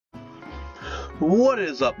What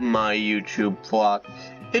is up, my YouTube flock?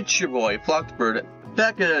 It's your boy, Flocksbird,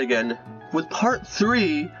 back at it again with part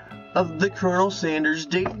 3 of the Colonel Sanders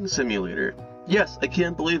Dating Simulator. Yes, I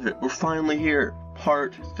can't believe it. We're finally here.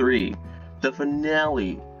 Part 3. The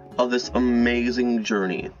finale of this amazing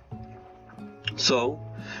journey. So,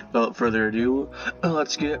 without further ado,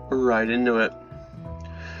 let's get right into it.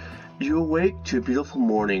 You awake to a beautiful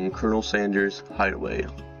morning in Colonel Sanders' hideaway.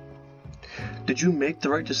 Did you make the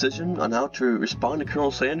right decision on how to respond to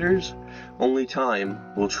Colonel Sanders? Only time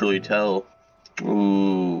will truly tell.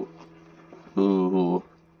 Ooh. We'll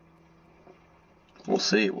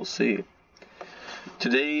see.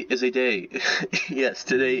 Today is a day. Yes,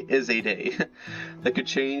 today is a day that could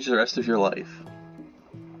change the rest of your life.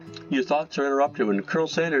 Your thoughts are interrupted when Colonel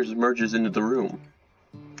Sanders emerges into the room.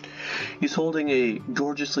 He's holding a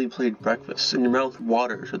gorgeously plated breakfast, and your mouth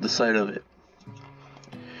waters at the sight of it.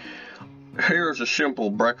 Here's a simple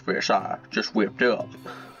breakfast I just whipped up.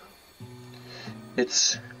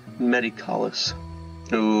 It's medicalis.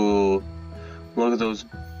 Ooh, look at those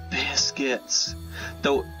biscuits.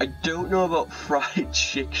 Though I don't know about fried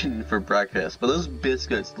chicken for breakfast, but those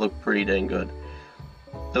biscuits look pretty dang good.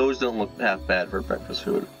 Those don't look half bad for breakfast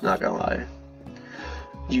food, not gonna lie.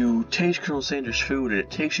 You taste Colonel Sanders' food and it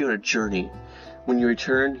takes you on a journey. When you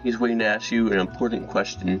return, he's waiting to ask you an important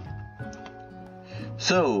question.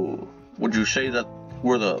 So, would you say that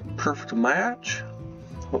we're the perfect match?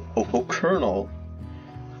 Oh, Colonel.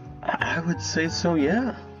 I would say so,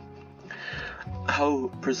 yeah.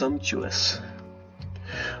 How presumptuous.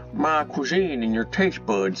 My cuisine and your taste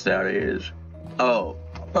buds, that is. Oh,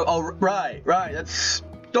 right, that's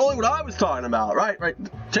totally what I was talking about, right,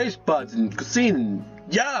 taste buds and cuisine,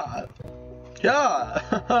 yeah.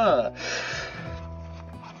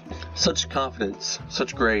 Such confidence,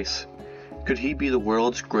 such grace. Could he be the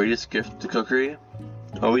world's greatest gift to cookery?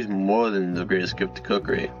 Oh, he's more than the greatest gift to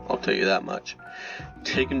cookery, I'll tell you that much.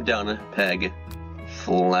 Take him down a peg,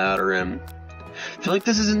 flatter him. I feel like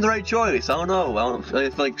this isn't the right choice, I don't know, I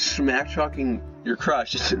feel like smack-talking your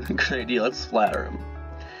crush isn't a good idea, let's flatter him.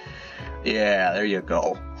 Yeah, there you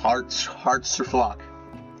go. Hearts for flock.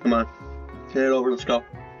 Come on, head over, let's go.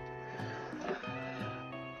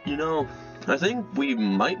 You know, I think we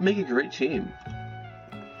might make a great team.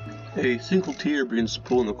 A single tear begins to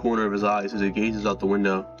pool in the corner of his eyes as he gazes out the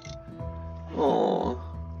window. Aww.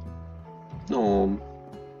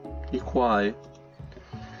 You cry.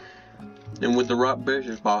 And with the right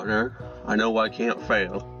business partner, I know I can't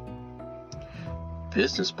fail.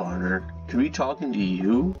 Business partner? Could we be talking to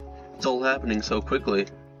you? It's all happening so quickly.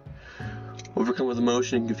 Overcome with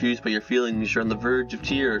emotion and confused by your feelings, you're on the verge of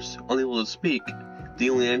tears, unable to speak. The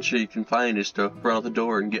only answer you can find is to run out the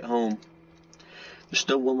door and get home. There's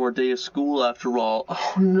still one more day of school after all.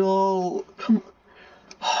 Oh no!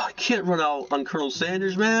 I can't run out on Colonel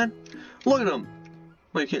Sanders, man! Look at him!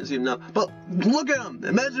 Well, you can't see him now, but look at him!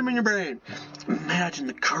 Imagine him in your brain! Imagine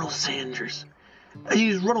the Colonel Sanders. And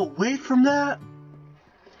you just run away from that?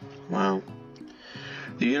 Wow.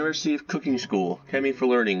 The University of Cooking School, Academy for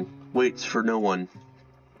Learning, waits for no one.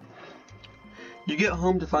 You get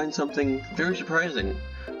home to find something very surprising.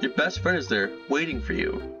 Your best friend is there, waiting for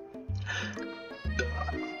you.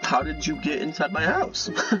 How did you get inside my house?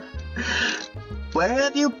 Where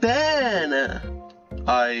have you been?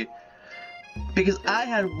 Because I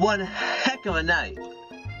had one heck of a night.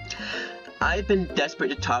 I've been desperate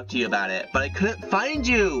to talk to you about it, but I couldn't find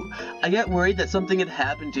you. I got worried that something had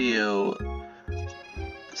happened to you.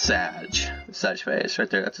 Sag face, right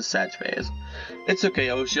there, that's a sag face. It's okay,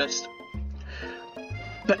 I was just...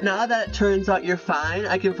 But now that it turns out you're fine,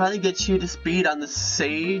 I can finally get you to speed on the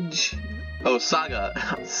sage... Oh, saga.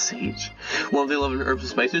 Sage. One of the 11 herbs and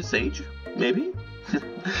spices? Sage? Maybe?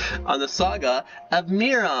 On the saga of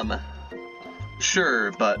Miriam.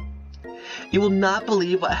 Sure, but... You will not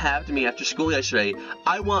believe what happened to me after school yesterday.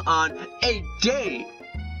 I went on a date!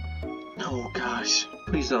 Oh gosh.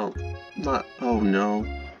 Please don't. Not... Oh no.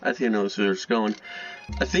 I think I know where it's going.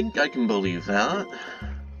 I think I can believe that.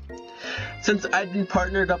 Since I'd been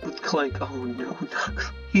partnered up with Clink... Oh no, not Clink.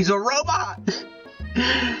 He's a robot!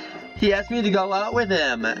 He asked me to go out with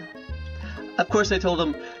him. Of course I told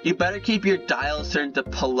him, you better keep your dials turned to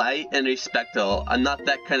polite and respectful. I'm not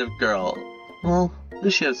that kind of girl. Well, at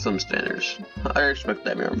least she has some standards. I respect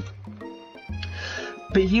that, Miriam.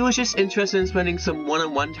 But he was just interested in spending some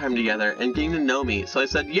one-on-one time together and getting to know me, so I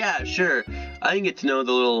said, yeah, sure. I can get to know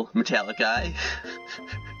the little metallic guy.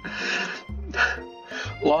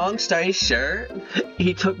 Long story short,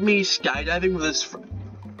 he took me skydiving with his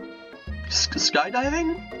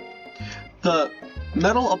skydiving? The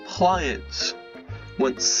metal appliance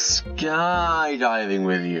went skydiving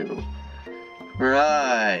with you.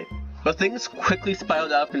 Right. But things quickly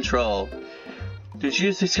spiraled out of control. Did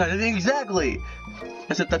you just kind of think exactly?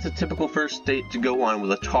 Except that's a typical first date to go on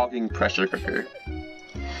with a talking pressure cooker.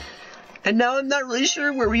 And now I'm not really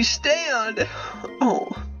sure where we stand.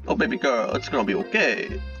 Oh, baby girl, it's gonna be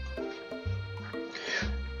okay.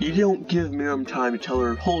 You don't give Miriam time to tell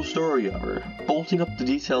her whole story of her. Bolting up the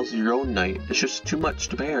details of your own night is just too much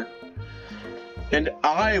to bear. And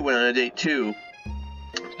I went on a date too.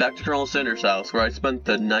 Back to Colonel Sanders' house, where I spent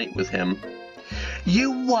the night with him.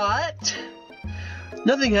 You what?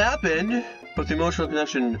 Nothing happened, but the emotional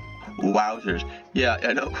connection, wowzers. Yeah,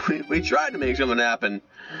 I know, we tried to make something happen,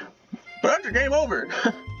 but after game over.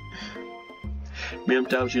 Ma'am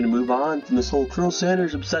tells you to move on from this whole Colonel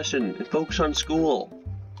Sanders obsession and focus on school.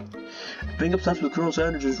 If being obsessed with Colonel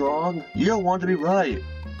Sanders is wrong, you don't want to be right.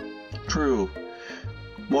 True.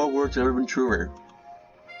 More words have ever been truer.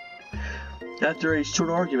 After a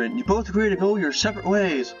short argument, you both agree to go your separate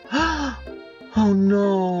ways. Oh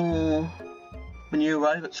no. When you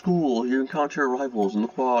arrive at school, you encounter rivals in the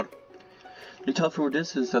quad. You can tell from a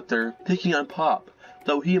distance that they're picking on Pop,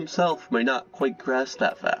 though he himself may not quite grasp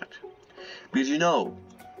that fact. Because you know,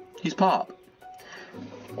 he's Pop.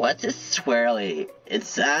 What's a swirly? It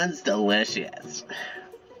sounds delicious.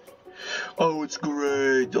 Oh, it's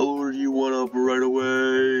great. I'll order you one up right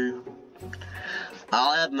away.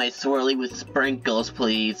 I'll have my swirly with sprinkles,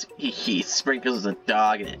 please. Sprinkles is a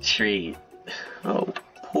dog and a treat. Oh,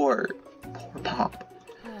 poor Pop.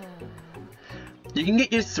 You can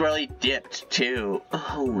get your swirly dipped, too.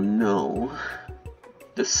 Oh, no.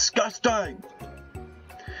 Disgusting!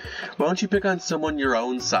 Why don't you pick on someone your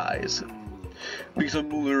own size? Because I'm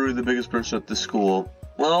literally the biggest person at the school.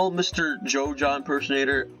 Well, Mr. Joe John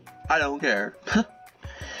impersonator, I don't care.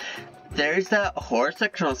 There's that horse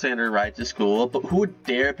that Colonel Sanders rides to school, but who would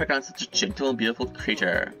dare pick on such a gentle and beautiful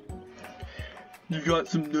creature? You got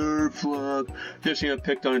some nerve, Flock. Just you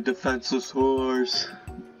picked on a defenseless horse.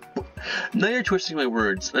 Now you're twisting my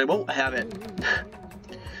words, and I won't have it.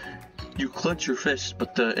 You clench your fist,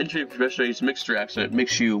 but the entry of yesterday's mixture accident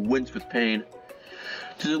makes you wince with pain.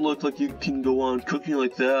 Does it look like you can go on cooking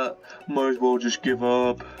like that? Might as well just give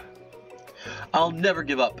up. I'll never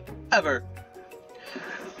give up. Ever.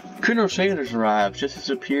 Colonel Sanders arrives just as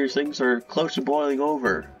it appears things are close to boiling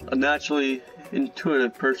over. A naturally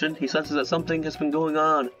intuitive person, he senses that something has been going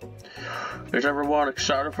on. Is everyone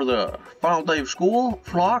excited for the final day of school?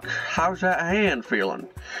 Flock, how's that hand feeling?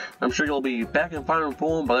 I'm sure you'll be back in fine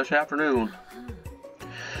form by this afternoon.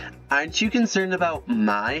 Aren't you concerned about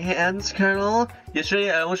my hands, Colonel?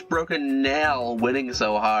 Yesterday I almost broke a nail winning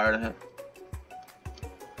so hard.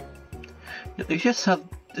 You just have...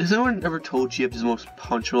 Has anyone ever told you you have the most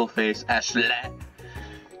punctual face, Ashley?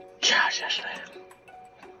 Gosh, Ashley.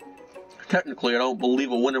 Technically, I don't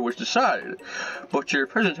believe a winner was decided, but your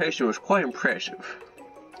presentation was quite impressive.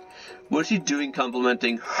 What is he doing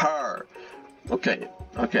complimenting her? Okay,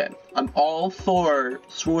 I'm all for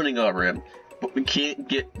swooning over him, but we can't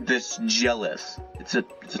get this jealous. It's a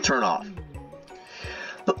turn-off.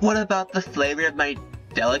 But what about the flavor of my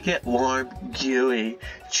delicate, warm, gooey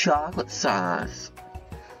chocolate sauce?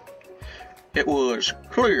 It was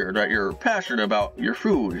clear that you're passionate about your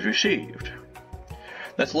food is received.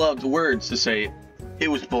 That's love's words to say, it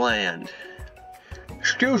was bland.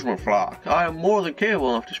 Excuse me, Flock, I am more than capable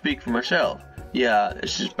enough to speak for myself. Yeah,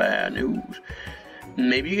 this is bad news.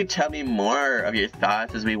 Maybe you could tell me more of your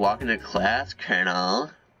thoughts as we walk into class,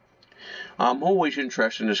 Colonel. I'm always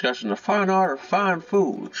interested in discussing the fine art of fine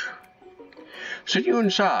foods. Sit you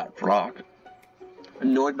inside, Flock.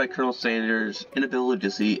 Annoyed by Colonel Sanders' inability to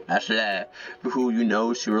see Ashley for who you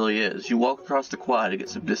know she really is, you walk across the quad to get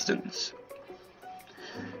some distance.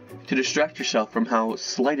 To distract yourself from how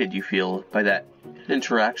slighted you feel by that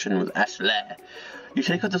interaction with Ashley, you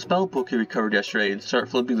take out the spell book you recovered yesterday and start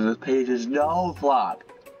flipping through the pages. No, Flock!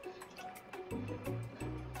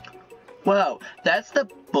 Whoa, that's the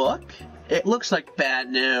book? It looks like bad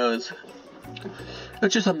news.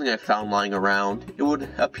 It's just something I found lying around. It would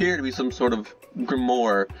appear to be some sort of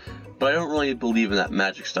grimoire, but I don't really believe in that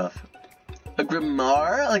magic stuff. A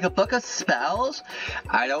grimoire? Like a book of spells?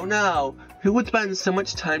 I don't know. Who would spend so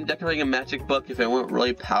much time decorating a magic book if it weren't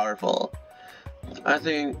really powerful? I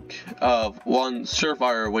think of one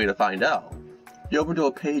surefire way to find out. You open to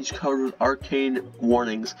a page covered with arcane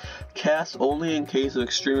warnings, cast only in case of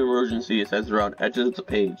extreme emergency, it says around edges of the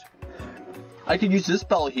page. I could use this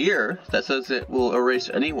spell here that says it will erase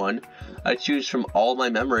anyone I choose from all my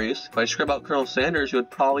memories. If I scrub out Colonel Sanders, it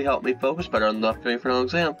would probably help me focus better on the upcoming final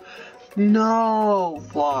exam. No,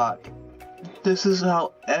 Flock. This is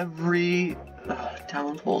how every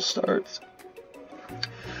downfall starts.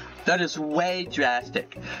 That is way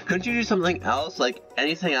drastic. Couldn't you do something else, like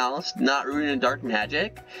anything else, not rooted in dark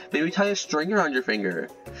magic? Maybe tie a string around your finger.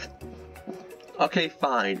 Okay,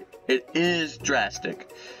 fine. It is drastic.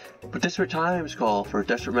 But desperate times call for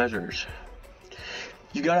desperate measures.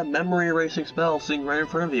 You got a memory erasing spell sitting right in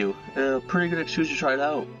front of you, and a pretty good excuse to try it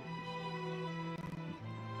out.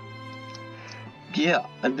 Yeah,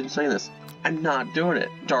 I've been saying this. I'm not doing it.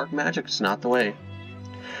 Dark magic's not the way.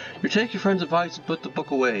 You take your friend's advice and put the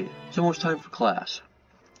book away. It's almost time for class.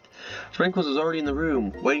 Sprinkles is already in the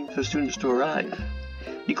room, waiting for the students to arrive.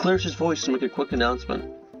 He clears his voice to make a quick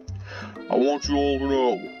announcement. I want you all to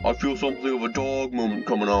know, I feel something of a dog moment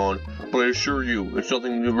coming on, but I assure you, it's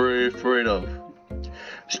nothing to be very afraid of.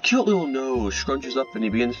 His cute little nose scrunches up and he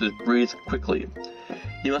begins to breathe quickly.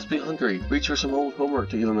 He must be hungry. Reach for some old homework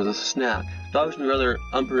to give him as a snack. Dogs can be rather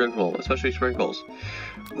unpredictable, especially Sprinkles.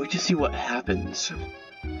 Wait to see what happens.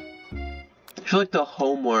 I feel like the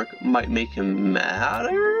homework might make him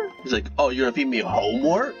madder? He's like, oh, you're gonna feed me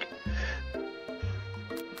homework?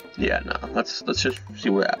 Yeah, no, let's just see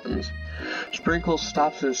what happens. Sprinkles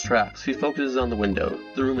stops in his tracks. He focuses on the window.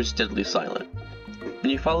 The room is deadly silent.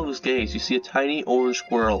 When you follow his gaze, you see a tiny orange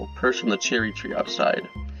squirrel perched on the cherry tree outside.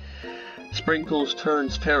 Sprinkles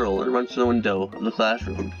turns feral and runs to the window of the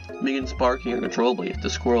classroom, begins barking uncontrollably at the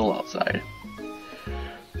squirrel outside.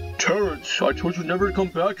 Terrence, I told you never to come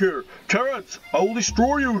back here! Terrence, I will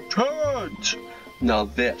destroy you! Terrence! Now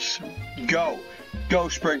this. Go! Go,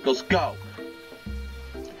 Sprinkles, go!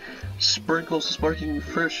 Sprinkles is barking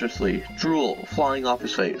ferociously, drool flying off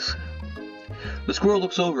his face. The squirrel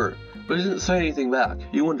looks over, but doesn't say anything back.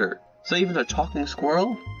 You wonder, is that even a talking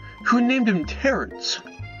squirrel? Who named him Terrence?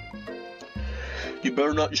 You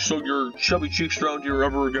better not shove your chubby cheeks around here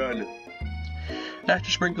ever again.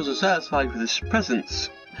 After Sprinkles is satisfied with his presence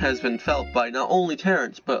has been felt by not only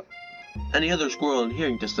Terrence, but any other squirrel in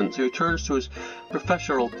hearing distance, he returns to his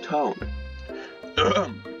professional tone.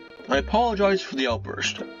 I apologize for the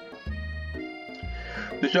outburst.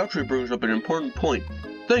 This actually brings up an important point.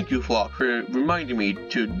 Thank you, Flock, for reminding me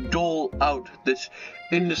to dole out this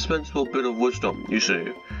indispensable bit of wisdom, you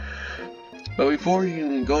see. But before you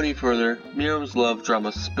can go any further, Miriam's love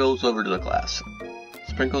drama spills over to the class.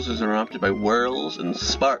 Sprinkles is interrupted by whirls and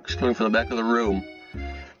sparks coming from the back of the room.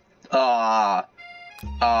 Am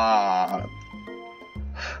I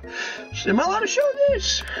allowed to show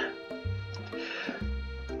this?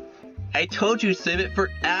 I told you to save it for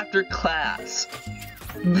after class.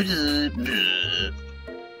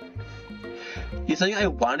 You think I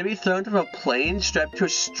want to be thrown from a plane strapped to a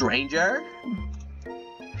stranger?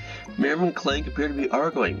 Miriam and Clank appear to be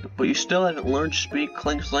arguing, but you still haven't learned to speak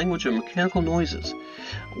Clank's language of mechanical noises.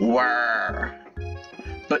 Whirr!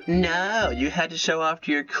 But no, you had to show off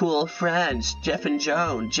to your cool friends, Jeff and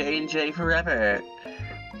Joan, J&J forever.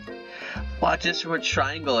 Watch us from a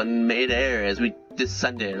triangle in mid-air as we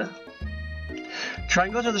descended.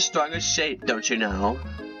 Triangles are the strongest shape, don't you know?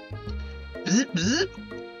 Bzz, bzz.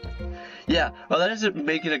 Yeah, well that doesn't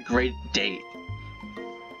make it a great date.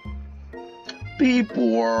 Beep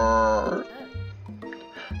war.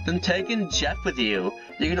 Then take in Jeff with you.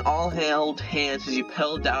 You can all hold hands as you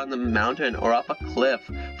pedal down the mountain or up a cliff,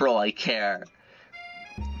 for all I care.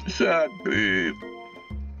 Sad beep.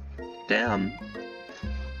 Damn.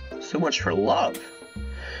 So much for love.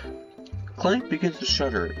 Clank begins to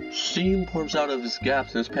shudder. Steam pours out of his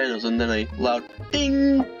gaps in his panels, and then a loud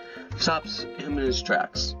ding stops him in his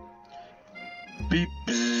tracks. Beep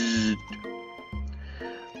bzzz.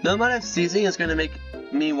 No amount of seasoning is going to make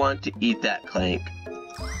me want to eat that, Clank.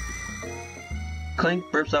 Clank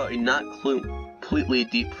burps out a not completely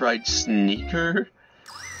deep-fried sneaker.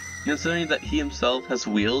 Considering that he himself has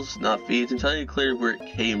wheels, not feet, it's entirely clear where it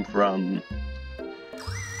came from.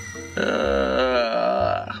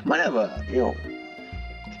 Might have a,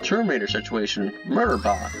 Terminator situation. Murder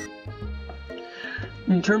bot.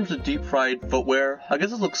 In terms of deep-fried footwear, I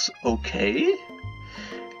guess it looks okay.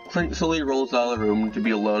 Clank slowly rolls out of the room to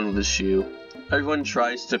be alone with his shoe. Everyone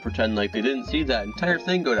tries to pretend like they didn't see that entire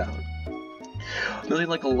thing go down. Nearly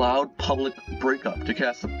like a loud public breakup to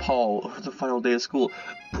cast a pall over the final day of school.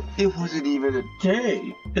 It wasn't even a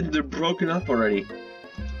day, and they're broken up already.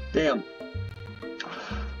 Damn.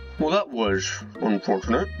 Well, that was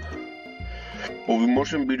unfortunate. But we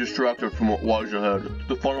mustn't be distracted from what lies ahead.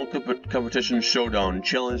 The final competition showdown,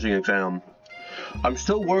 challenging exam. I'm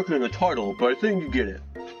still working on the title, but I think you get it.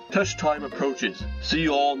 Test time approaches. See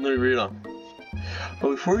you all in the arena. But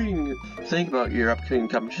before you can think about your upcoming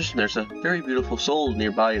competition, there's a very beautiful soul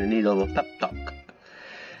nearby in need of a pep talk.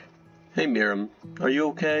 Hey Miriam, are you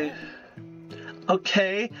okay?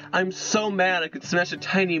 Okay, I'm so mad I could smash a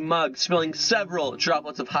tiny mug, spilling several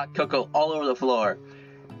droplets of hot cocoa all over the floor.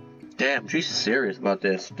 Damn, she's serious about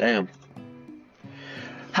this. Damn.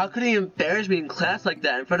 How could he embarrass me in class like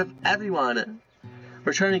that in front of everyone?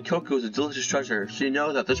 Returning cocoa is a delicious treasure, so you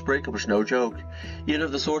know that this breakup was no joke. Even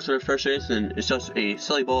if the source of her frustration is just a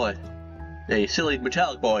silly boy. A silly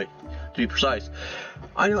metallic boy, to be precise.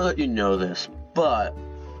 I know that you know this, but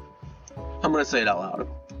I'm gonna say it out loud.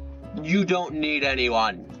 You don't need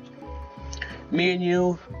anyone. Me and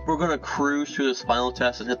you, we're gonna cruise through this final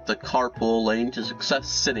test and hit the carpool lane to Success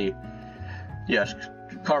City. Yes,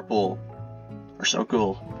 carpool. Are so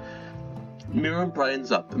cool. Miriam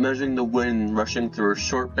brightens up, imagining the wind rushing through her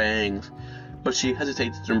short bangs, but she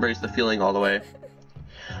hesitates to embrace the feeling all the way.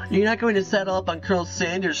 You're not going to settle up on Colonel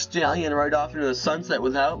Sanders' stallion right off into the sunset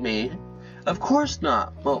without me. Of course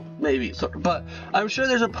not. Well, maybe, but I'm sure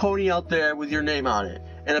there's a pony out there with your name on it,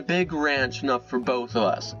 and a big ranch enough for both of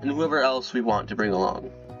us, and whoever else we want to bring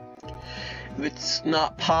along. If it's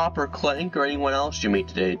not Pop or Clank or anyone else you meet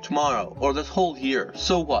today, tomorrow, or this whole year,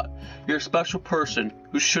 so what? You're a special person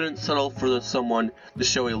who shouldn't settle for someone to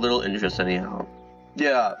show a little interest anyhow.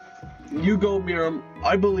 Yeah, you go, Miriam.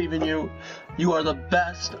 I believe in you. You are the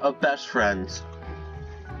best of best friends.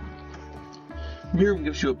 Miriam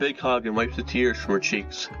gives you a big hug and wipes the tears from her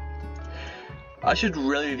cheeks. I should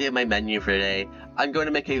really review my menu for today. I'm going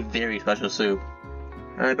to make a very special soup.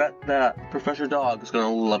 And I bet that Professor Dog is going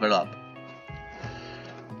to love it up.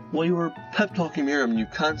 While you were pep-talking Miriam, you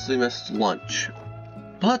constantly missed lunch.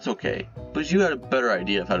 Well, that's okay, but you had a better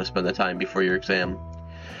idea of how to spend the time before your exam.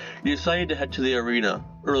 You decided to head to the arena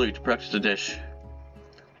early to practice a dish.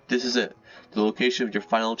 This is it, the location of your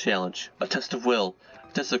final challenge. A test of will,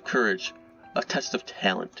 a test of courage, a test of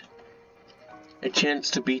talent. A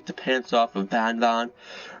chance to beat the pants off of Van Van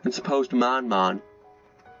and supposed Mon Mon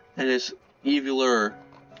and his eviler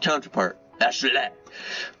counterpart, Ashlet.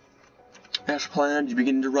 As planned, you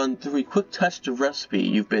begin to run through a quick test of recipe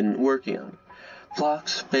you've been working on.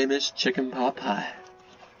 Flock's famous chicken pot pie.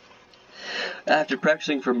 After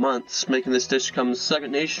practicing for months, making this dish comes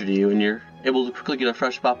second nature to you and you're able to quickly get a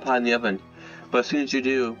fresh pot pie in the oven. But as soon as you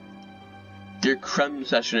do, your creme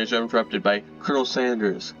session is interrupted by Colonel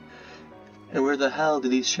Sanders. And where the hell do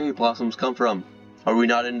these cherry blossoms come from? Are we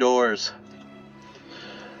not indoors?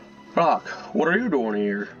 Flock, what are you doing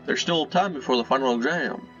here? There's still time before the final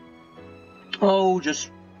exam. Oh,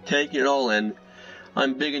 just taking it all in.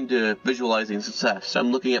 I'm big into visualizing success.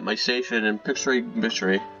 I'm looking at my station and picturing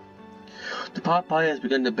victory. The pot pie has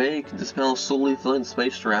begun to bake and the smell slowly filling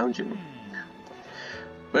space around you.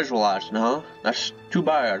 Visualizing, huh? That's too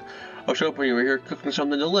bad. I was hoping you were here cooking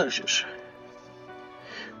something delicious.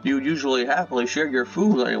 You'd usually happily share your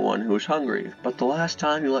food with anyone who was hungry, but the last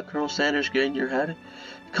time you let Colonel Sanders get in your head, it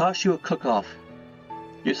cost you a cook-off.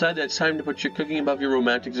 You decide that it's time to put your cooking above your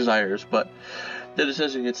romantic desires, but the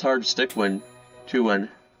decision gets hard to stick when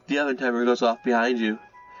the oven timer goes off behind you.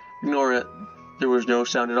 Ignore it. There was no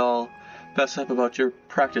sound at all. Fess up about your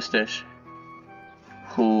practice dish.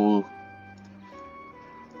 Cool.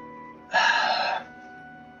 I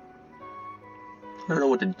don't know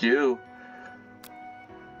what to do.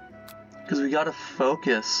 Because we gotta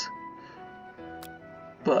focus.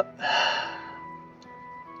 But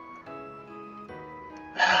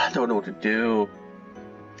I don't know what to do.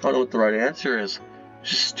 I don't know what the right answer is.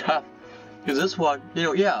 It's just tough. Because this one,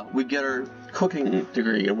 yeah, we get our cooking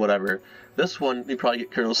degree and whatever. This one, we probably get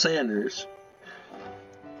Colonel Sanders.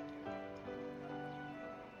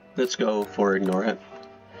 Let's go for ignore it.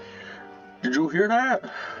 Did you hear that?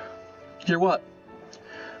 Hear what?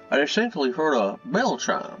 I distinctly heard a bell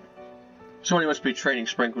chime. Somebody must be training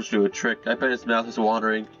Sprinkles to do a trick. I bet his mouth is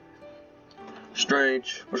watering.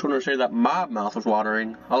 Strange. I was going to say that my mouth was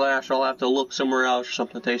watering. Alas, I'll have to look somewhere else for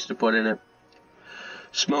something tasty to put in it.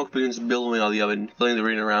 Smoke begins billowing out of the oven, filling the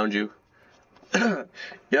arena around you.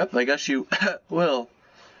 Yep, I guess you will.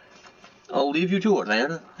 I'll leave you to it,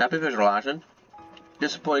 then. Happy visualizing.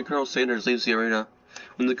 Disappointed Colonel Sanders leaves the arena.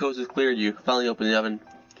 When the coast is cleared, you finally open the oven.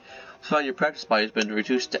 You find your practice pie has been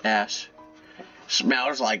reduced to ash.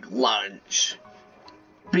 Smells like lunch.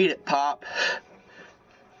 Beat it, Pop.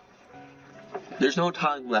 There's no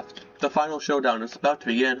time left. The final showdown is about to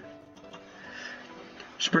begin.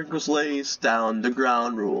 Sprinkles lays down the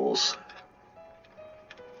ground rules.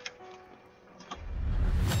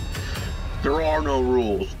 There are no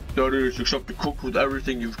rules. That is, except to cook with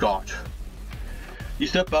everything you've got. You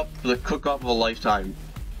step up for the cook-off of a lifetime.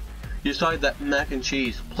 You decide that mac and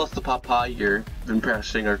cheese plus the pot pie you've been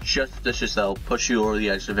practicing are just the dishes that'll push you over the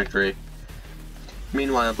edge to victory.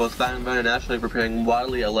 Meanwhile, both Van and Van and Ashley are preparing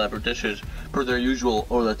wildly elaborate dishes per their usual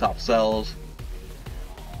over-the-top selves.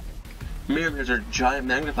 Miriam has her giant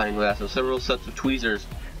magnifying glass and several sets of tweezers.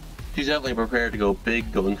 She's definitely prepared to go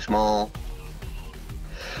big, going small.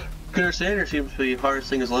 Colonel Sanders seems to be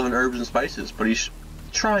harnessing his love in herbs and spices, but he's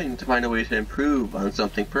trying to find a way to improve on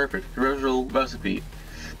something perfect, the original recipe.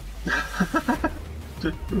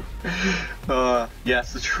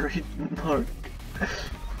 Yes, the trademark.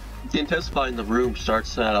 The intensify in the room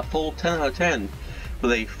starts at a full 10 out of 10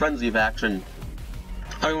 with a frenzy of action.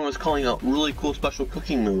 Everyone was calling out really cool special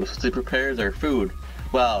cooking moves to prepare their food.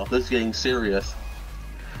 Wow, this is getting serious.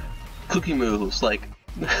 Cooking moves like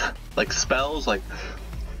like spells like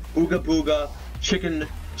Ooga Booga, Chicken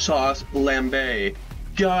Sauce Lambe,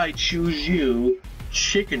 Guy Choose You,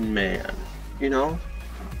 Chicken Man. You know?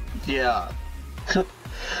 Yeah.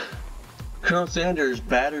 Colonel Sanders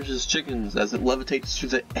batters his chickens as it levitates through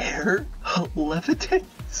the air.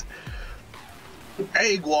 Levitates?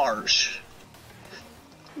 Egg wash.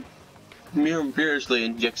 Miriam furiously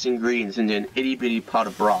injects ingredients into an itty-bitty pot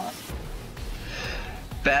of broth.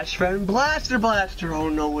 Bash friend Blaster Blaster! Oh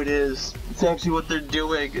no, it is. It's actually what they're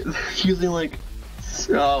doing. They're using like...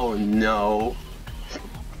 Oh no.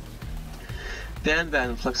 Van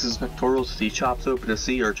flexes his pectorals as he chops open a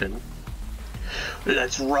sea urchin.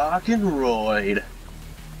 Let's rock and roid.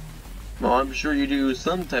 Well, I'm sure you do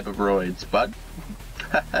some type of roids, bud.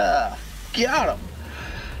 Haha, got him!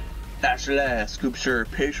 Ashley scoops her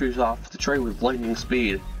pastries off the tray with lightning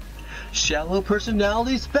speed. Shallow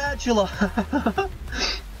personality spatula!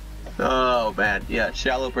 Oh man, yeah,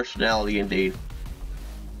 shallow personality indeed.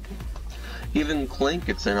 Even Clink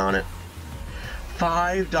gets in on it.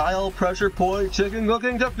 5-dial pressure point chicken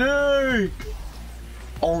cooking technique!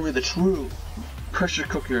 Only the true pressure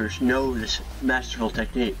cookers know this masterful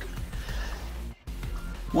technique.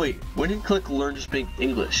 Wait, when did Click learn to speak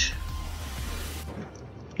English?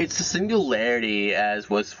 It's the singularity as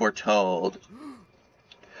was foretold.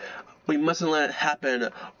 We mustn't let it happen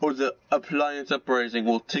or the appliance uprising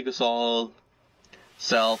will take us all.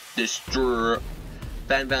 Self-destruct.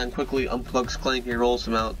 Van quickly unplugs Clank and rolls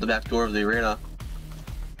him out the back door of the arena.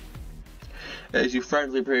 As you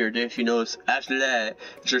frantically prepare your dish, you notice Ashley has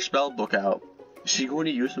her spell book out. Is she going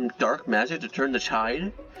to use some dark magic to turn the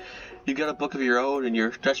tide? You got a book of your own and you're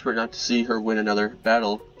desperate not to see her win another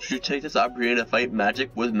battle. Should you take this opportunity to fight magic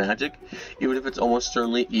with magic, even if it's almost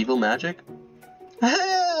certainly evil magic?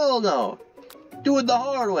 Hell no! Do it the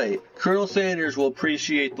hard way! Colonel Sanders will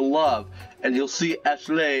appreciate the love, and he'll see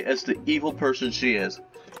Ashley as the evil person she is.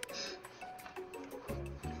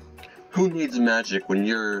 Who needs magic when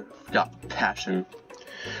you've got passion?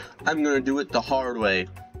 I'm gonna do it the hard way.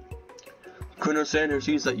 Colonel Sanders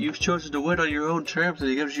sees that you've chosen to win on your own terms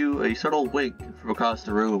and he gives you a subtle wink from across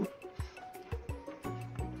the room.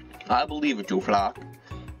 I believe in you, Flock.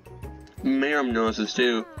 Miriam notices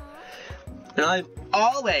too. And I've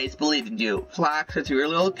always believed in you, Flock, since you were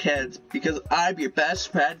little kids, because I'm your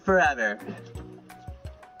best friend forever.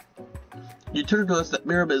 You turn to notice that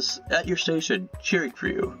Miriam is at your station, cheering for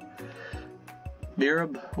you.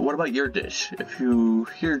 Miriam, what about your dish? If you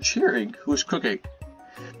hear cheering, who's cooking?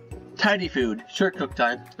 Tidy food, short cook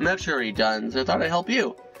time. I'm actually already done, so I thought I'd help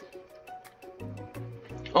you.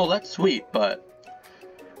 Oh, that's sweet, but...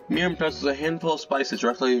 Miriam presses a handful of spices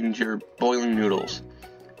directly into your boiling noodles.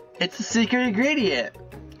 It's the secret ingredient!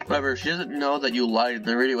 However, she doesn't know that you lied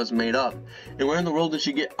the ingredient was made up. And where in the world did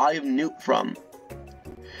she get Eye of Newt from?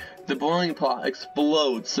 The boiling pot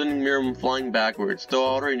explodes, sending Miriam flying backwards. The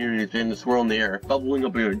water immunity begins to swirl in the air, bubbling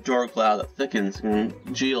up in a dark cloud that thickens and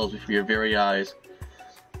congeals before your very eyes.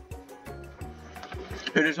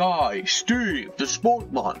 It is I, Steve, the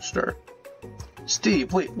sport monster.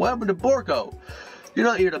 Steve, wait, what happened to Borko? You're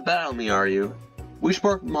not here to battle me, are you? We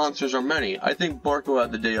sport monsters are many. I think Borko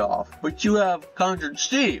had the day off. But you have conjured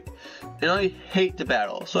Steve. And I hate to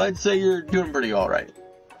battle, so I'd say you're doing pretty alright.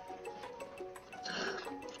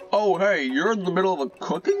 Oh hey, you're in the middle of a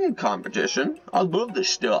cooking competition? I love this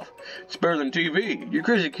stuff. It's better than TV. Your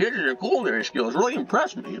crazy kitchen and culinary skills really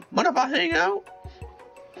impress me. Mind if I hang out?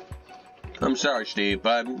 I'm sorry, Steve,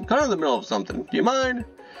 but I'm kind of in the middle of something. Do you mind?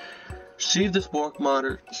 Steve the Spork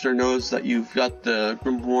Monster knows that you've got the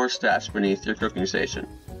Grimoire stashed beneath your cooking station.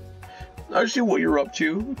 I see what you're up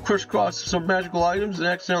to. Crisscross some magical items and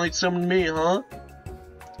accidentally summoned me, huh?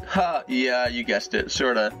 Ha, yeah, you guessed it,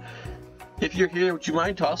 sorta. If you're here, would you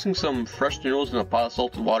mind tossing some fresh noodles in a pot of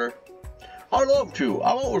salted water? I'd love to.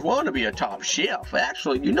 I've always wanted to be a top chef.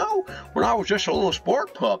 Actually, you know, when I was just a little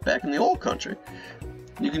sport pup back in the old country.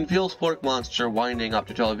 You can feel Spork Monster winding up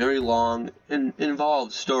to tell a very long and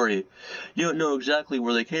involved story. You don't know exactly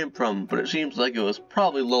where they came from, but it seems like it was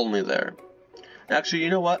probably lonely there. Actually,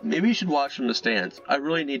 you know what? Maybe you should watch from the stands. I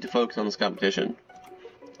really need to focus on this competition.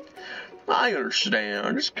 I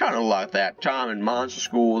understand. It's kind of like that time in monster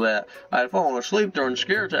school that I had fallen asleep during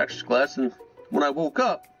scare tactics class, and when I woke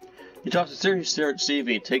up, he tossed a serious stare at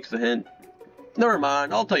Stevie and takes the hint. Never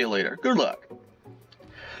mind, I'll tell you later. Good luck.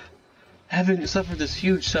 Having suffered this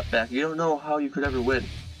huge setback, you don't know how you could ever win.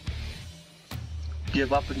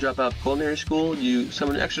 Give up and drop out of culinary school, you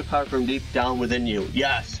summon extra power from deep down within you.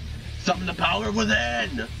 Yes! Summon the power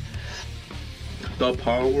within! The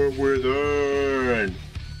power within!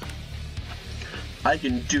 I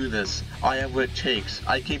can do this. I have what it takes.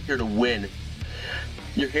 I came here to win.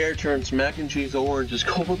 Your hair turns mac and cheese orange as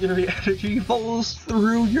culinary energy flows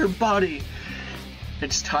through your body.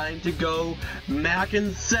 It's time to go mac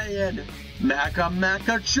and Saiyan.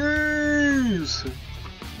 Maca cheese!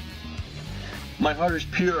 My heart is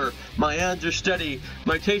pure, my hands are steady,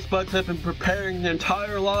 my taste buds have been preparing their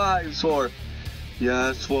entire lives for...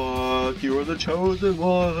 Yes, what? You are the chosen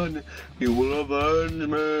one. You will avenge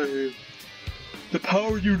me. The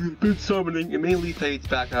power you've been summoning immediately fades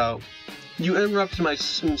back out. You interrupt my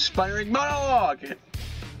inspiring monologue!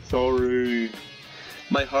 Sorry.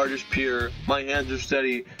 My heart is pure, my hands are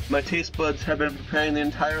steady, my taste buds have been preparing the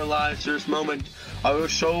entire lives for this moment. I will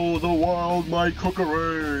show the world my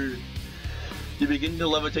cookery. You begin to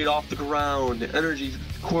levitate off the ground, energy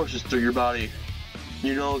courses through your body.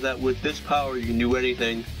 You know that with this power you can do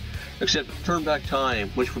anything, except turn back time,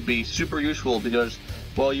 which would be super useful because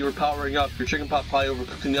while you were powering up, your chicken pot pie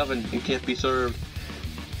overcooked in the oven and can't be served.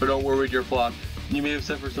 But don't worry, dear flock, you may have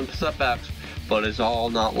suffered some setbacks, but it's all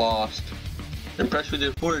not lost. Impressed with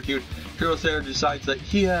your fortitude, Hero Sarah decides that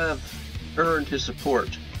he have earned his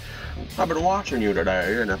support. I've been watching you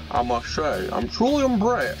today, and I must say, I'm truly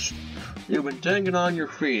impressed. You've been dangling on your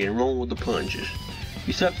feet and rolling with the punches.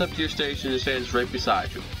 He steps up to your station and stands right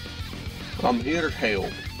beside you. I'm here to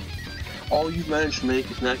help. All you've managed to make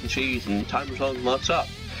is mac and cheese, and time is almost up.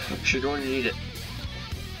 You're going to need it.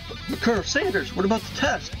 But Colonel Sanders, what about the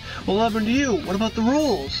test? What happened to you? What about the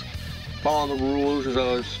rules? Following the rules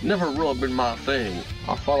has never really been my thing.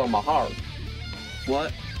 I follow my heart.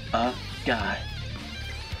 What a guy.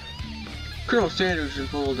 Colonel Sanders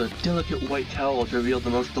unfolded a delicate white towel to reveal the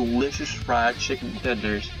most delicious fried chicken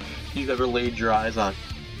tenders you've ever laid your eyes on.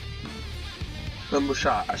 And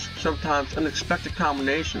besides, sometimes unexpected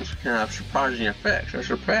combinations can have surprising effects that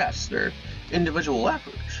surpass their individual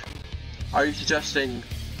efforts. Are you suggesting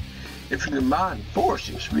if you combine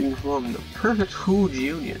forces, we can form the perfect food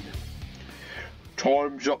union?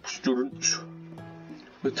 Time's up, students.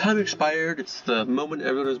 With time expired, it's the moment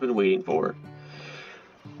everyone has been waiting for.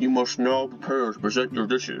 You must now prepare to present your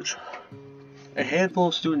dishes. A handful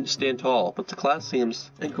of students stand tall, but the class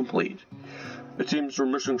seems incomplete. It seems we're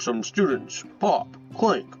missing some students. Pop,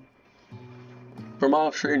 clink. From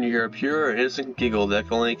off screen you hear a pure and innocent giggle that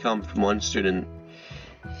can only come from one student.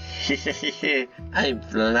 I'm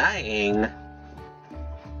flying.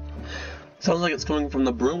 Sounds like it's coming from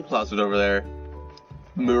the broom closet over there.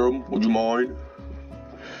 Miriam, would you mind?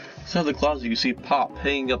 Inside the closet you see Pop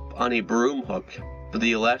hanging up on a broom hook with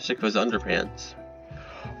the elastic of his underpants.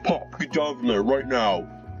 Pop, get down from there right now.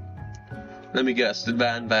 Let me guess, did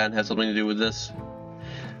Van have something to do with this?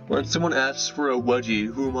 When someone asks for a wedgie,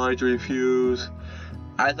 who am I to refuse?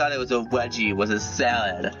 I thought it was a wedgie, it was a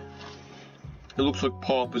salad. It looks like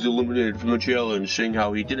Pop is eliminated from the challenge, seeing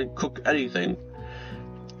how he didn't cook anything.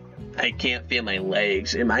 I can't feel my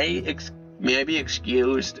legs. May I be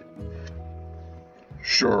excused?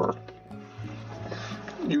 Sure.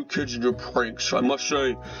 You kids and your pranks. I must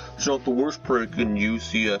say, it's not the worst prank in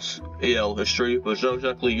UCSAL history, but it's not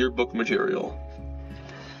exactly your book material.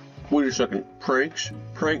 Wait a second. Pranks?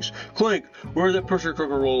 Pranks? Clank! Where did that pressure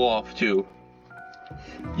cooker roll off to?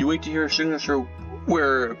 You wait to hear a signature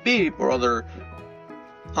where beep or other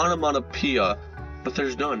onomatopoeia, but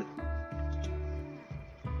there's none.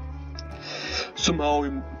 Somehow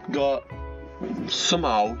he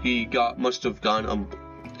must have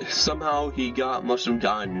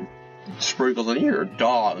gotten sprinkles on your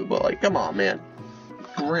dog, but like, come on, man.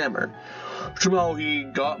 Grammar. Somehow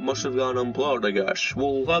must have gone unplugged, I guess.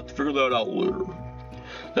 We'll have to figure that out later.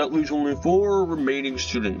 That leaves only 4 remaining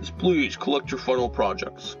students. Please collect your final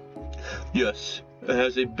projects. Yes, it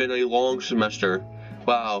has been a long semester.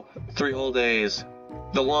 Wow, 3 whole days.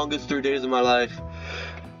 The longest 3 days of my life.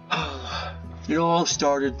 It all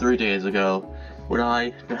started 3 days ago.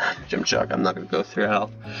 When Jim Chuck, I'm not going to go through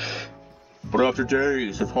hell. But after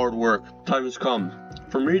days of hard work, time has come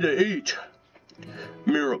for me to eat.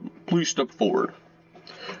 Miriam, please step forward.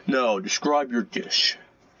 Now, describe your dish.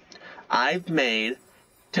 I've made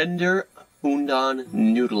tender udon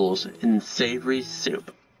noodles in savory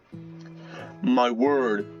soup. My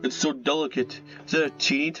word, it's so delicate. Is that a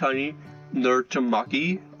teeny tiny Another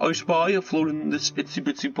tamaki I spy afloat in this itsy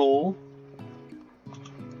bitsy bowl.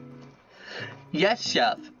 Yes,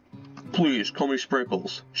 Chef. Please call me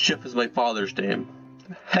Sprinkles. Chef is my father's name.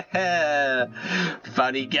 Heh.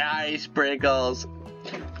 Funny guy, Sprinkles.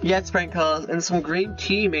 Yes, Sprinkles, and some green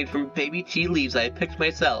tea made from baby tea leaves I picked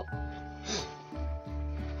myself.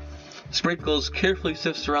 Sprinkles carefully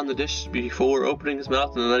sifts around the dish before opening his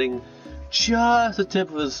mouth and letting just the tip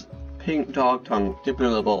of his pink dog tongue dip into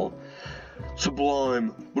the bowl.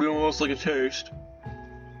 Sublime. Would anyone else like a taste?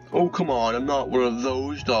 Oh, come on, I'm not one of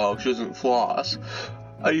those dogs who doesn't floss.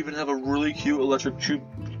 I even have a really cute electric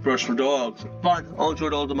toothbrush for dogs. Fine, I'll enjoy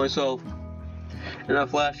it all to myself. In a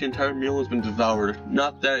flash, the entire meal has been devoured.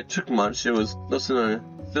 Not that it took much, it was less than a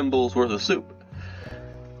thimble's worth of soup.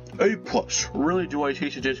 A+. Really do I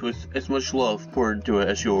taste a dish with as much love poured into it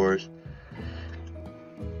as yours.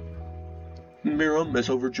 Miriam is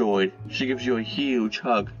overjoyed. She gives you a huge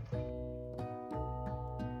hug.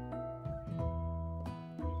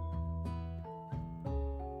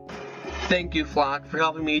 Thank you, Flock, for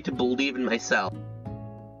helping me to believe in myself.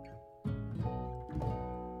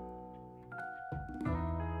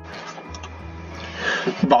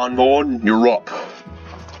 Bon, you're up.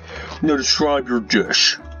 Now describe your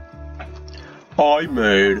dish. I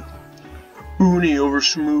made uni over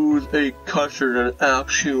smooth egg custard and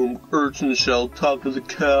axiom urchin shell topped with a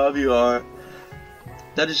caviar.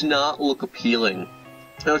 That does not look appealing.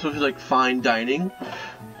 I know it's supposed to be like fine dining,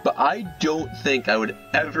 but I don't think I would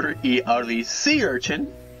ever eat out of the sea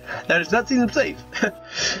urchin. That does not seem safe.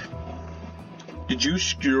 Did you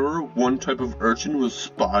skewer one type of urchin with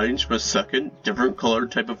spines from a second, different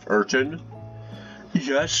colored type of urchin?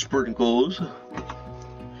 Yes, Sprinkles.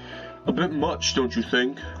 A bit much, don't you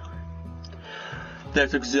think?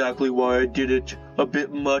 That's exactly why I did it. A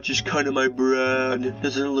bit much is kind of my brand.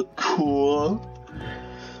 Doesn't it look cool?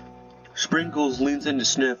 Sprinkles leans in to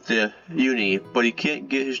sniff the uni, but he can't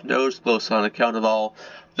get his nose close on account of all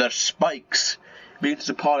the spikes. He begins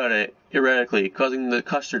to paw at it erratically, causing the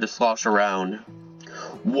custard to slosh around.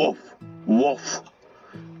 Woof! Woof!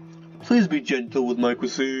 Please be gentle with my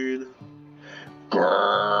cuisine.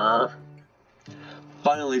 Grrr!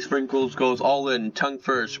 Finally, Sprinkles goes all in, tongue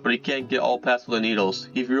first, but he can't get all past the needles.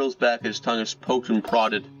 He reels back, his tongue is poked and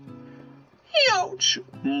prodded. Ouch!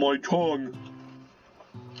 My tongue!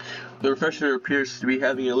 The refresher appears to be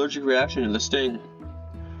having an allergic reaction to the sting.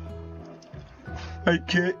 I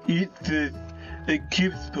can't eat this. It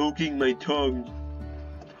keeps poking my tongue.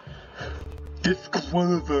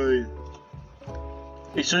 Disqualified.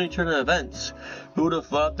 A sudden turn of events. Who would have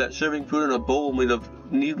thought that serving food in a bowl made of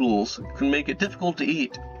needles could make it difficult to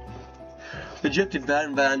eat? Dejected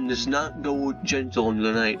Van does not go gentle into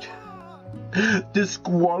the night.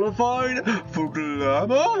 Disqualified for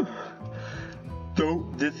glamour?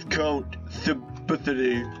 Don't discount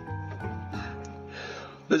sympathy.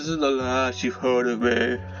 This isn't the last you've heard of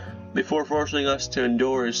me. Before forcing us to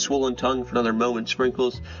endure his swollen tongue for another moment,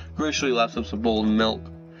 Sprinkles graciously laps up some bowl of milk.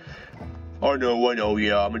 I know,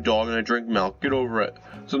 yeah, I'm a dog and I drink milk. Get over it.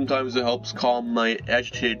 Sometimes it helps calm my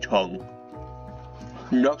agitated tongue.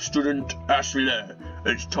 Next student, Ashley,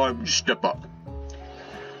 it's time to step up.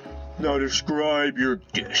 Now describe your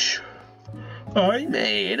dish. I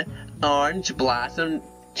made orange blossom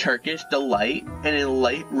Turkish delight and a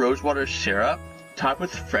light rosewater syrup topped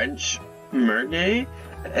with French Meunier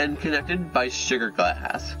and connected by sugar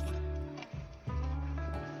glass.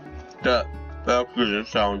 That doesn't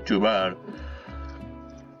sound too bad.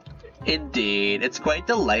 Indeed, it's quite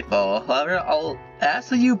delightful. However, I'll ask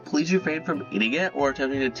that you please refrain from eating it or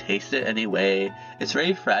attempting to taste it anyway. It's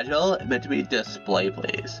very fragile and meant to be display,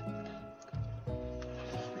 please.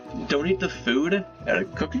 Don't eat the food at a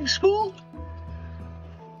cooking school?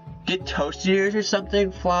 Get toastiers or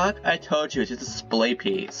something, Flock? I told you, it's a display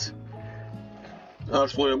piece.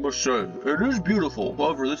 Actually, I must say, it is beautiful.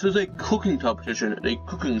 However, this is a cooking competition at a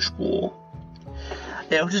cooking school.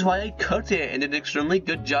 Yeah, which is why I cooked it and did an extremely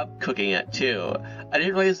good job cooking it, too. I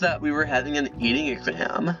didn't realize that we were having an eating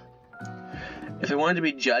exam. If I wanted to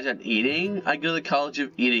be judged on eating, I'd go to the College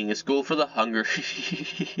of Eating, a school for the hungry.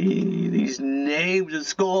 These names of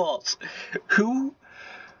schools.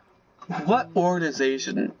 What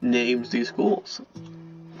organization names these schools?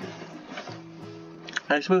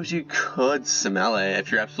 I suppose you could smell it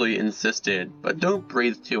if you're absolutely insisted, but don't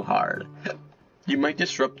breathe too hard. You might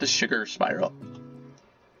disrupt the sugar spiral.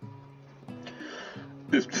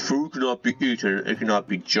 If the food cannot be eaten, it cannot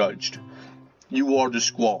be judged. You are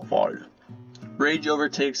disqualified. Rage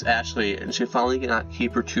overtakes Ashley, and she finally cannot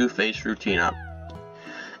keep her two-faced routine up.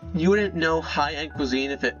 You wouldn't know high-end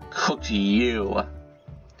cuisine if it cooked you.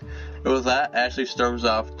 And with that, Ashley storms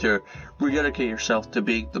off to Rededicate yourself to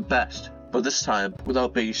being the best, but this time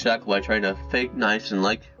without being shackled by trying to fake nice and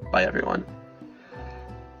liked by everyone.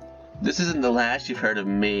 This isn't the last you've heard of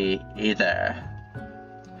me, either.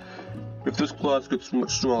 If this class gets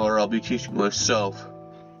much smaller, I'll be teaching myself.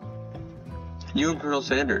 You and Colonel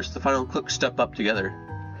Sanders, the final clique, step up together.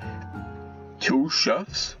 2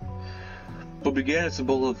 chefs? What began as a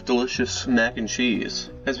bowl of delicious mac and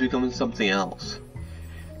cheese has become something else.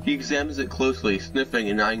 He examines it closely, sniffing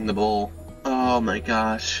and eyeing the bowl. Oh my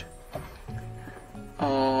gosh.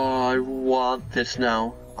 Oh, I want this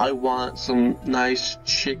now. I want some nice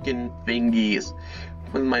chicken fingies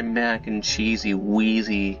with my mac and cheesy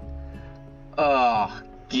wheezy. Oh,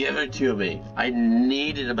 give it to me. I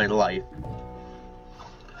need it in my life.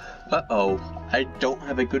 Uh-oh, I don't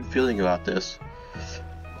have a good feeling about this.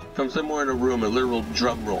 From somewhere in a room, a literal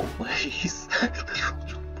drum roll, please.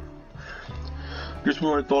 Just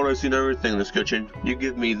when I thought I'd seen everything in this kitchen, you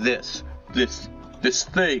give me this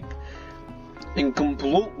thing, and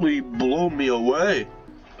completely blow me away.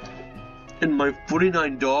 In my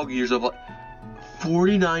 49 dog years of life,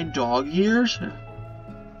 49 dog years?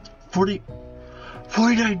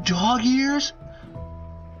 49 dog years?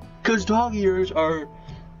 Cause dog years are,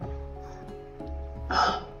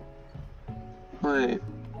 wait,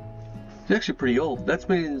 it's actually pretty old. That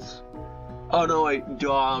means, oh no wait,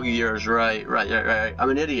 dog years, right. I'm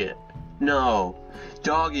an idiot. No,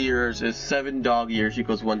 dog years is 7 dog years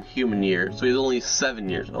equals 1 human year, so he's only 7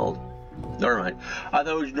 years old. Never mind. I thought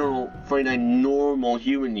it was normal 49 normal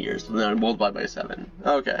human years, and then I multiplied by 7.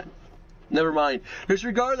 Okay. Never mind.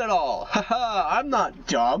 Disregard that all. Haha, I'm not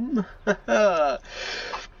dumb.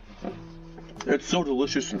 It's so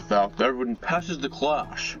delicious, in fact, that everyone passes the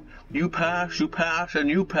class. You pass, and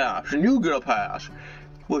you pass, and you get a pass.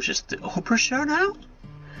 Which is the Oprah show now?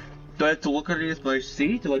 Do I have to look underneath my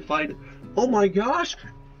seat till I find, oh my gosh,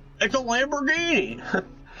 it's a Lamborghini!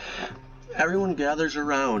 Everyone gathers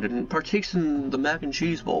around and partakes in the mac and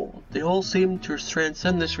cheese bowl. They all seem to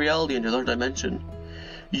transcend this reality into their dimension.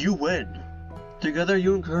 You win. Together,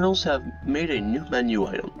 you and Colonels have made a new menu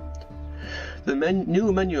item. The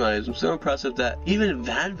new menu item is so impressive that even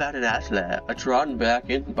Van and Ashley are drawn back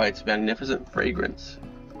in by its magnificent fragrance.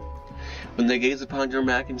 When they gaze upon your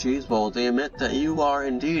mac and cheese bowl, they admit that you are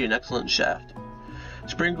indeed an excellent chef.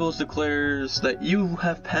 Sprinkles declares that you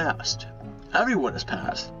have passed. Everyone has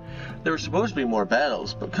passed. There were supposed to be more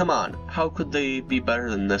battles, but come on, how could they be better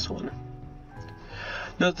than this one?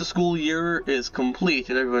 Now that the school year is complete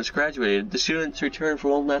and everyone's graduated, the students return for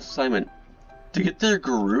one last assignment, to get their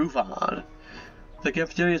groove on. The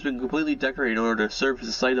cafeteria has been completely decorated in order to serve as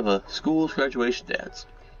the site of a school's graduation dance.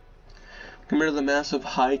 Compared to the massive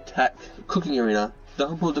high-tech cooking arena, the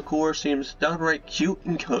humble decor seems downright cute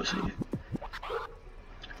and cozy.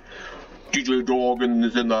 DJ Doggin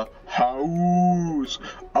is in the house!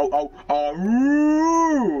 Ow, ow,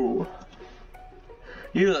 ow!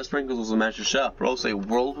 You know that Sprinkles was a master chef, but also a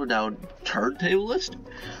world-renowned turntablist?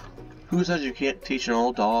 Who says you can't teach an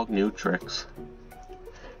old dog new tricks?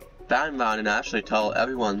 Van and Ashley tell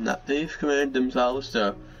everyone that they've committed themselves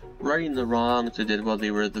to righting the wrongs they did while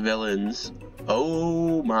they were the villains.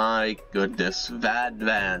 Oh my goodness,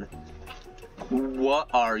 Van. What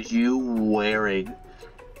are you wearing?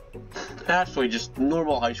 Actually, just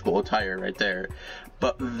normal high school attire right there.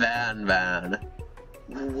 But Van,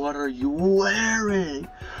 what are you wearing?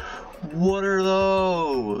 What are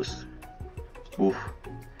those? Oof.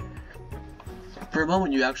 For a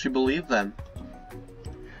moment, you actually believe them.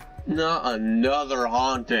 Not another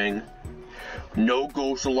haunting. No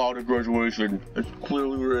ghosts allowed at graduation. It's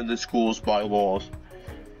clearly written in the school's bylaws.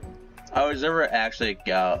 I was never actually a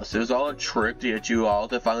ghost. It was all a trick to get you all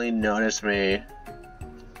to finally notice me.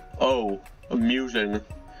 Oh, amusing.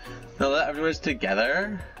 Now that everyone's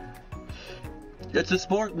together? It's a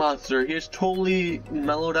spork monster. He is totally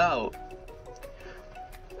mellowed out.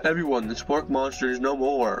 Everyone, the spork monster is no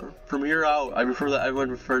more. From here out, I prefer that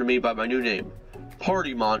everyone refer to me by my new name.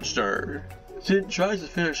 Party Monster. Student tries to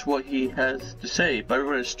finish what he has to say, but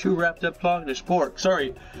everyone is too wrapped up talking to spork.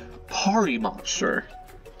 Sorry, Party Monster.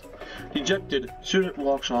 Dejected, student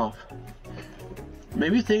walks off.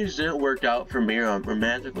 Maybe things didn't work out for Miriam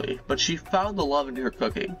romantically, but she found the love in her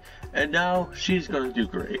cooking, and now she's gonna do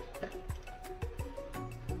great.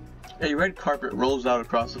 A red carpet rolls out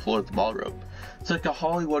across the floor of the ballroom. It's like a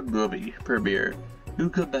Hollywood movie premiere. Who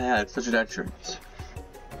could have had such an entrance?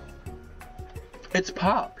 It's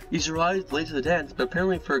Pop. He's arrived late to the dance, but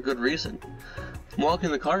apparently for a good reason.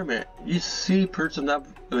 Walking the carpet, you see perched on top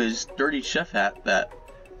of his dirty chef hat that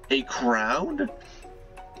a crown?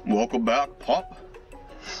 Welcome back, Pop.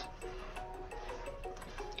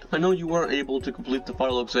 I know you weren't able to complete the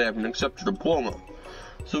final exam and accept your diploma,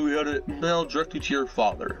 so we had it mailed directly to your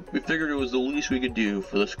father. We figured it was the least we could do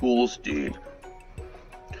for the school's dean.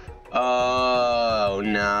 Oh,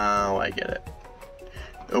 now I get it.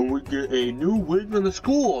 And we get a new wing in the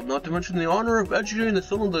school, not to mention the honor of educating the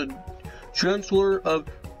son of the chancellor of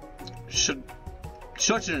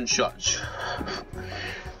such and such.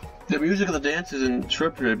 The music of the dance is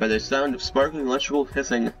interpreted by the sound of sparkling electrical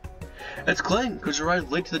hissing. It's Clank, because you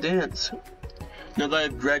arrived late to the dance. Now that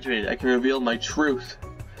I've graduated, I can reveal my truth.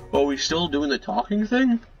 Are we still doing the talking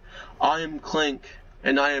thing? I am Clank,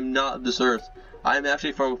 and I am not of this earth. I am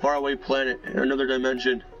actually from a faraway planet in another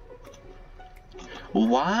dimension.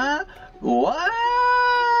 What? What?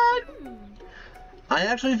 I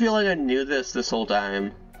actually feel like I knew this whole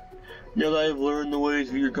time. Now that I've learned the ways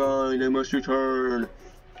of your kind, I must return.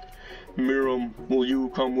 Miriam, will you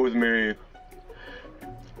come with me?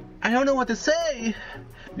 I don't know what to say.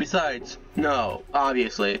 Besides, no,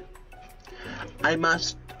 obviously.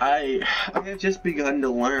 I have just begun to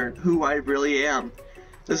learn who I really am.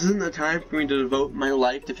 This isn't the time for me to devote my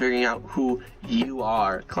life to figuring out who you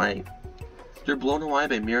are, Clank. You're blown away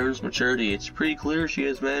by Miriam's maturity. It's pretty clear she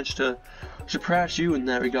has managed to surpass you in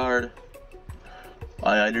that regard.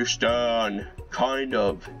 I understand. Kind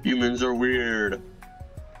of. Humans are weird.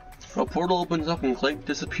 A portal opens up and Clank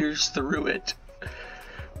disappears through it.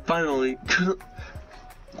 Finally,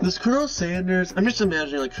 this Colonel Sanders, I'm just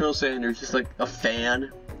imagining like Colonel Sanders just like a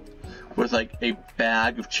fan with like a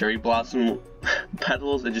bag of cherry blossom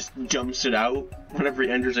petals and just jumps it out whenever he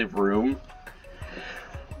enters a room.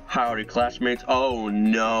 Howdy, classmates. Oh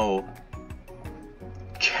no.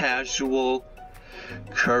 Casual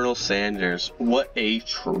Colonel Sanders. What a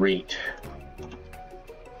treat.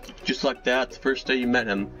 Just like that, the first day you met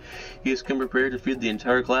him, he has come prepared to feed the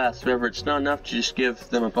entire class. However, it's not enough to just give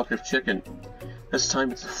them a bucket of chicken. This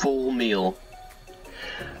time it's a full meal.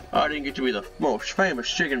 I didn't get to be the most famous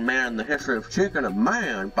chicken man in the history of chicken of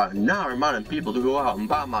man by now reminding people to go out and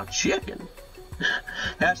buy my chicken.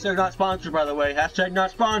 Hashtag not sponsored, by the way. Hashtag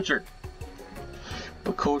not sponsored.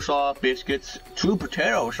 But coleslaw, biscuits, 2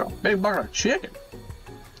 potatoes, a big bucket of chicken.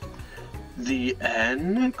 The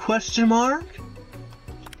end? Question mark?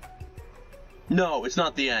 No, it's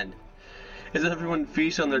not the end. As everyone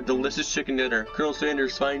feasts on their delicious chicken dinner, Colonel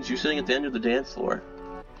Sanders finds you sitting at the end of the dance floor.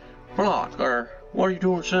 Brock, what are you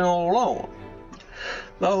doing sitting all alone?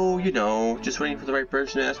 Oh, you know, just waiting for the right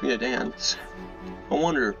person to ask me to dance. I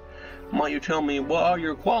wonder, might you tell me what are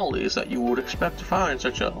your qualities that you would expect to find in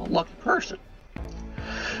such a lucky person?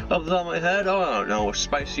 Off the top of my head, I don't know,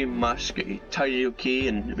 spicy musky, tidy key,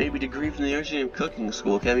 and maybe degree from the University of Cooking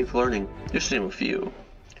School Academy for Learning, just to name a few.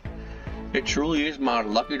 It truly is my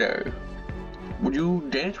lucky day. Would you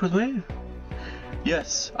dance with me?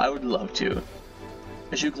 Yes, I would love to.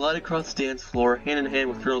 As you glide across the dance floor, hand in hand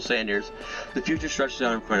with Colonel Sanders, the future stretches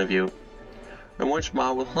out in front of you. And once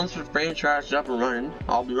my Huntsford franchise is up and running,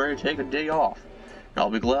 I'll be ready to take a day off. And I'll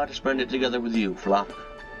be glad to spend it together with you, Flock.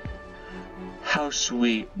 How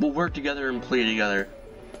sweet. We'll work together and play together.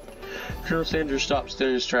 Colonel Sanders stops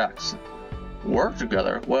in his tracks. Work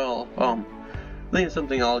together? Well, I think it's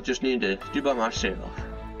something I'll just need to do by myself.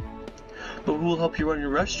 But who will help you run your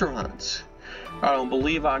restaurants? I don't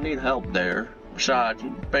believe I need help there. Besides,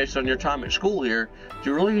 based on your time at school here, do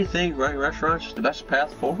you really think running restaurants is the best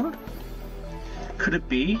path forward? Could it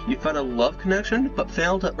be you found a love connection, but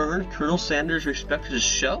failed to earn Colonel Sanders' respect as a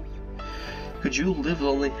chef? Could you live with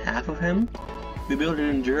only half of him? You'd be able to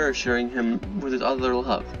endure sharing him with his other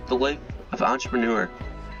love, the life of an entrepreneur.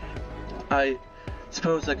 I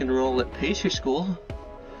suppose I can enroll at pastry school.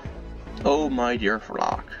 Oh, my dear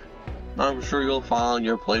Flock. I'm sure you'll find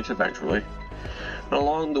your place eventually. And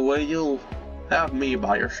along the way, you'll have me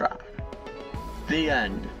by your side. The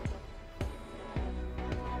end.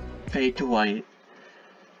 Fade to white.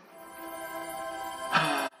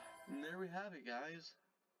 And there we have it, guys.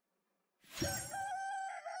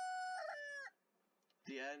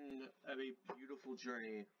 The end of a beautiful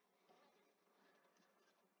journey.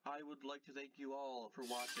 I would like to thank you all for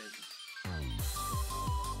watching.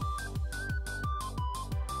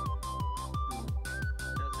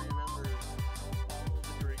 Just remember all of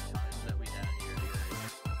the great times that we had here today.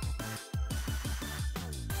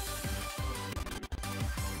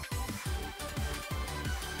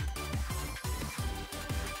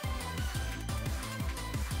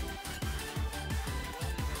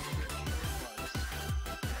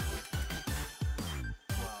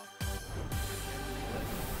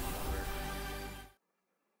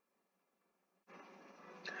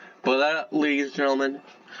 But that, ladies and gentlemen,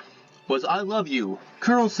 was I Love You,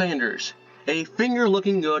 Colonel Sanders, a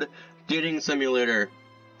finger-looking good dating simulator.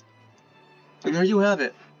 And there you have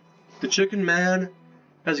it. The chicken man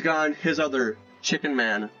has gone his other chicken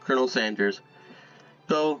man, Colonel Sanders,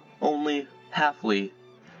 though only halfly,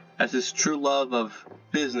 as his true love of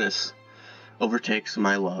business overtakes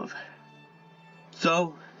my love.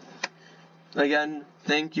 So, again,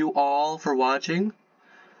 thank you all for watching,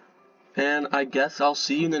 and I guess I'll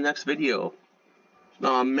see you in the next video.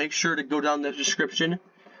 Make sure to go down the description,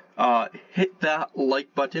 hit that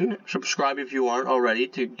like button, subscribe if you aren't already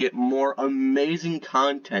to get more amazing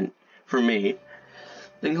content from me.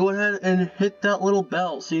 Then go ahead and hit that little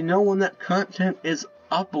bell so you know when that content is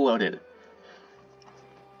uploaded.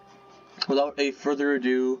 Without a further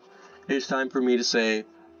ado, it's time for me to say,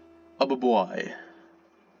 bye-bye.